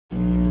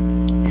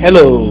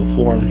Hello,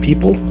 foreign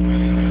people.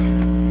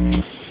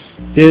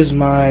 This is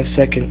my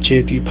second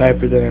j-3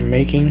 Piper that I'm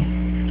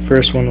making.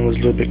 First one was a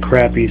little bit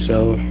crappy,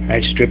 so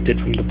I stripped it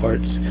from the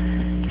parts.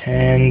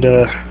 And,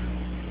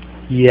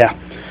 yeah.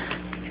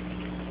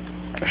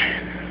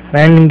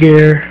 Landing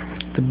gear,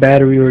 the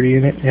battery already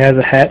in it. It has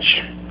a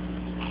hatch,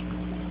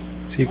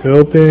 so you can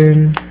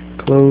open,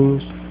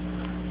 close.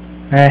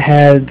 I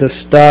had the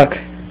stock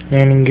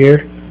landing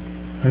gear.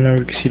 I don't know if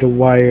you can see the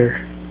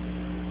wire.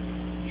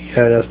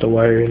 Yeah, that's the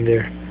wire in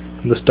there.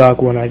 The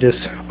stock one I just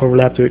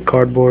overlapped it with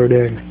cardboard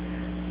and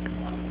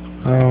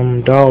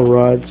dowel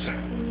rods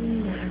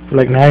for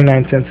like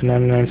 99 cents in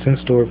 99-cent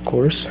store, of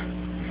course.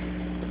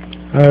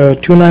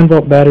 2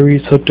 9-volt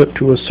batteries hooked up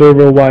to a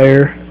servo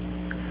wire.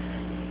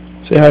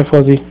 Say hi,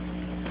 Fuzzy.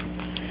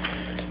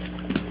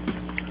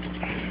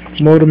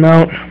 Motor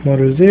mount,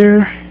 motor's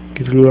there,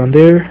 gets glued on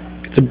there.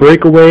 It's a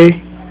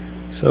breakaway,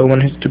 so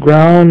when it hits the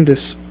ground,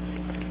 this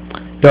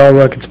dowel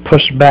rod gets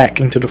pushed back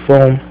into the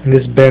foam, and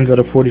this bends at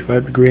a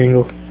 45-degree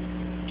angle,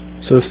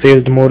 so it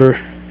saves the motor.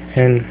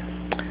 And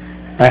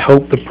I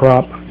hope the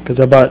prop, because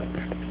I bought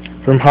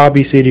from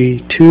Hobby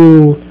City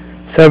 2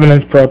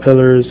 7-inch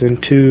propellers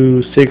and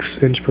 2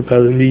 6-inch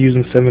propellers, and they're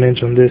using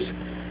 7-inch on this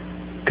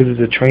because it's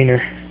a trainer.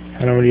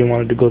 I don't really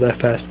want it to go that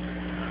fast.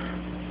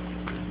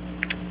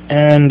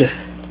 And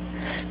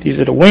these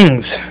are the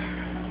wings,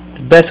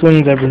 the best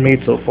wings ever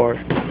made so far.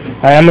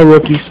 I am a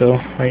rookie, so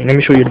let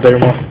me show you the better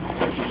one.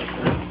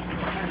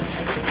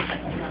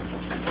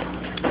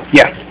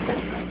 Yeah,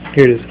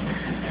 here it is.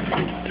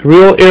 The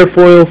real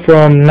airfoil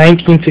from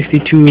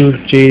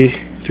 1962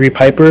 j-3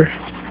 Piper.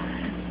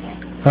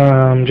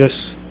 Just,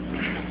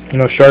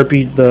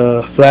 Sharpied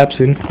the flaps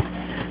in.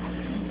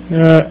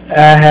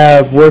 I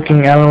have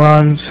working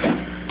ailerons.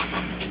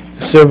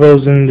 The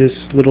servo's in this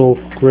little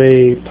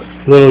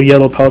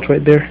yellow pouch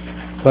right there.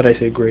 Why'd I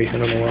say gray? I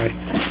don't know why.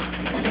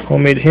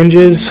 Homemade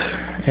hinges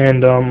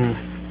and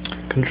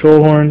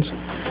control horns.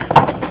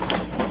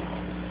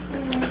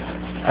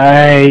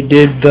 I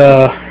did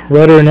the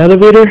rudder and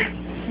elevator,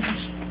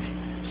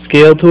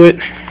 scale to it,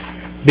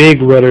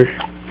 big rudder,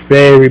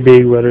 very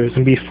big rudder. It's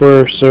gonna be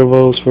 4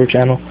 servos, 4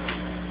 channel.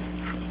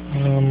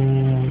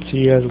 So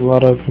you has a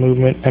lot of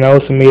movement, and I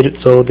also made it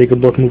so they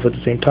could both move at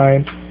the same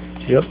time.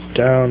 See, up,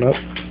 down,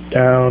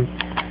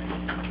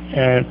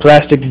 and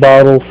plastic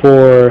bottle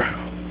for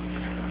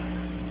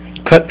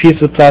cut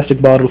piece of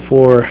plastic bottle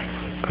for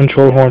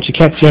control horns. You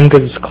can't see them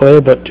because it's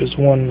clear, but there's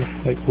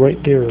one like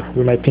right there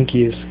where my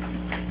pinky is.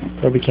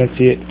 Probably can't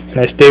see it. And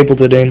I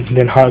stapled it in, and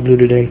then hot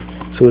glued it in,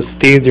 so it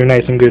stays there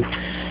nice and good.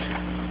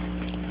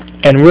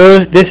 And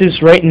this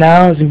is right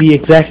now is gonna be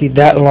exactly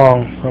that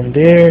long, from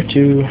there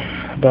to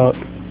about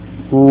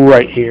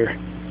right here.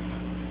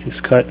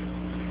 Just cut.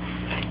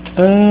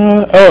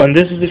 Oh, and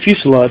this is the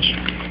fuselage.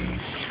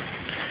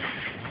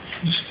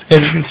 As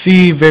you can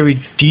see, very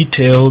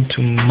detailed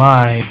to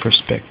my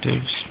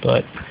perspectives,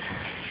 but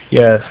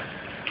yeah.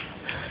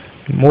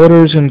 The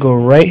motor's gonna go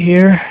right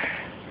here.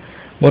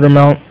 Motor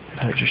mount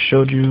I just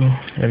showed you.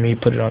 Let me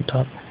put it on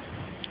top.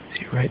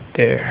 See right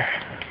there.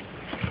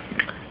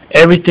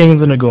 Everything's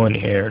gonna go in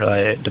here.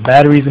 Like, the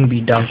battery's gonna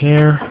be down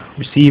here.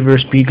 Receiver,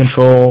 speed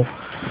control,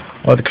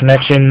 all the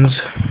connections.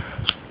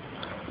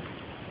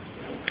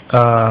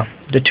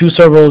 The 2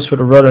 servos for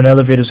the rudder and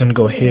elevator is gonna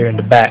go here in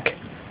the back,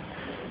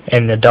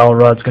 and the dowel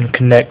rod's gonna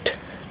connect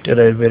to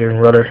the elevator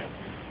and rudder.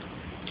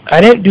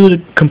 I didn't do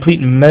the complete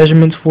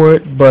measurements for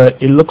it,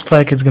 but it looks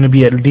like it's gonna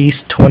be at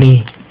least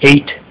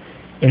 28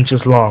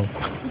 inches long.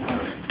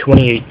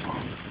 28.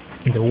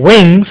 And the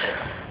wings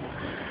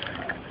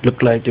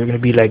look like they're gonna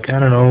be like, I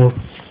don't know,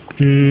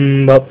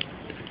 about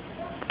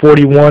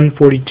 41,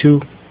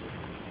 42.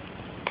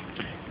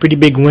 Pretty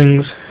big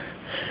wings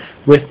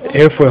with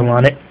airfoil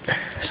on it,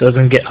 so it's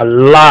gonna get a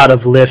lot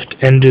of lift.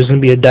 And there's gonna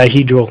be a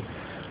dihedral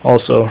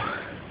also.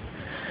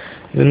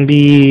 It's gonna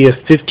be a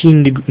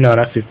 10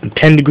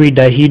 degree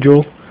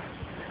dihedral.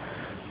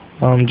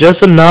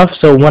 Just enough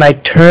so when I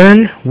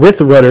turn with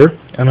the rudder,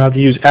 I don't have to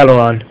use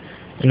aileron,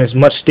 and it's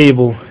much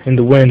stable in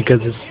the wind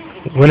because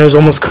winter's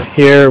almost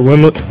here.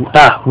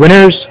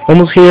 Winter's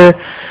almost here,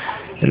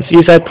 and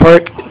Seaside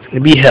Park it's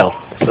gonna be hell.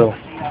 So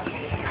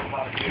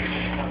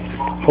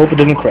hope it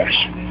doesn't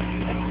crash.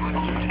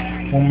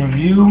 One more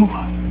view.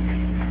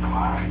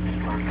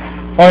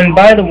 Oh, and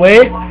by the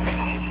way,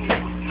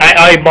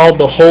 I eyeballed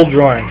the whole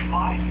drawing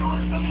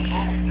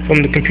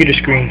from the computer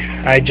screen.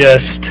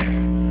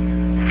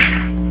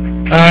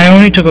 I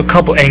only took a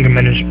couple angle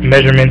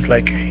measurements,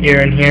 like here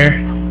and here,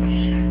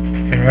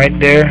 and right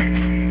there.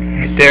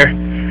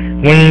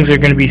 Wings are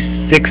going to be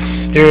 6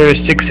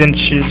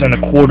 inches and a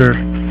quarter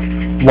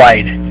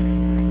wide,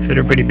 so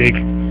they're pretty big.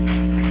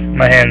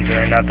 My hands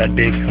are not that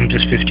big. I'm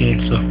just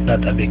 15, so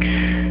not that big.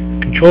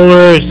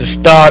 Controller is the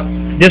stock.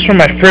 This from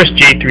my first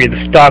j-3,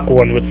 the stock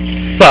one, which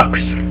sucks.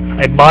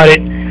 I bought it,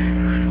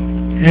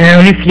 and it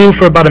only flew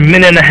for about a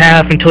minute and a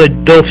half until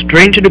it dove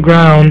straight into the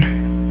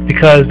ground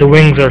because the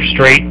wings are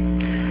straight.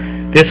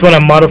 This one I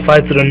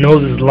modified so the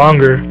nose is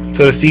longer,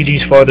 so the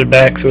CG's farther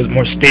back, so it's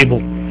more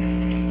stable.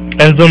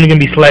 and it's only going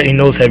to be slightly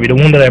nose heavy. The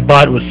one that I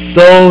bought was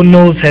so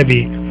nose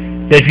heavy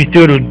that if you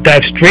threw it, it would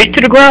dive straight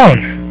to the ground.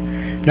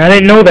 And I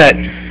didn't know that.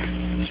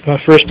 It's my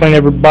first plane I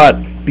ever bought.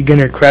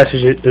 Beginner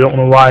crashes it. I don't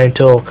know why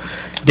until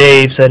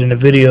Dave said in a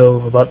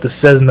video about the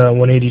Cessna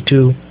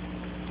 182.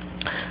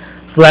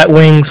 Flat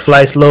wings,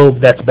 fly slow,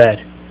 that's bad.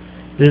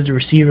 This is the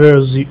receiver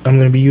I'm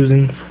going to be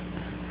using.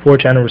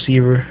 4-channel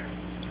receiver.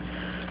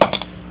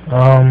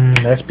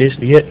 That's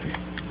basically it.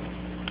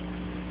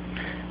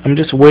 I'm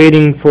just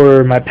waiting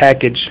for my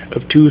package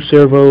of 2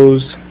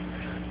 servos,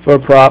 4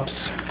 props,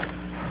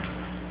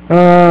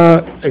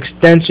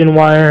 extension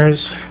wires,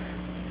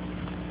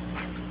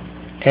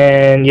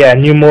 and yeah,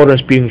 new motor and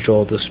speed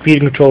control. The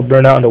speed control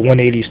burnout on the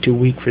 180 is too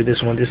weak for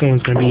this one. This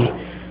one's going to be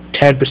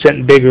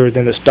 10% bigger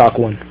than the stock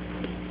one.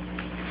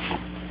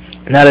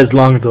 Not as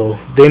long though.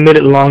 They made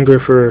it longer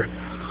for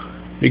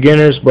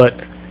beginners, but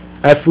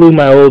I flew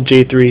my old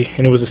j-3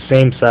 and it was the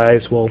same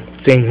size, well,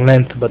 same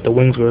length, but the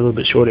wings were a little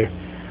bit shorter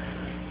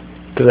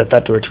because I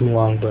thought they were too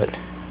long, but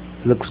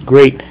it looks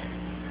great.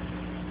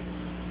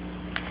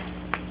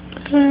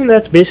 And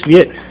that's basically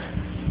it.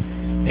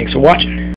 Thanks for watching.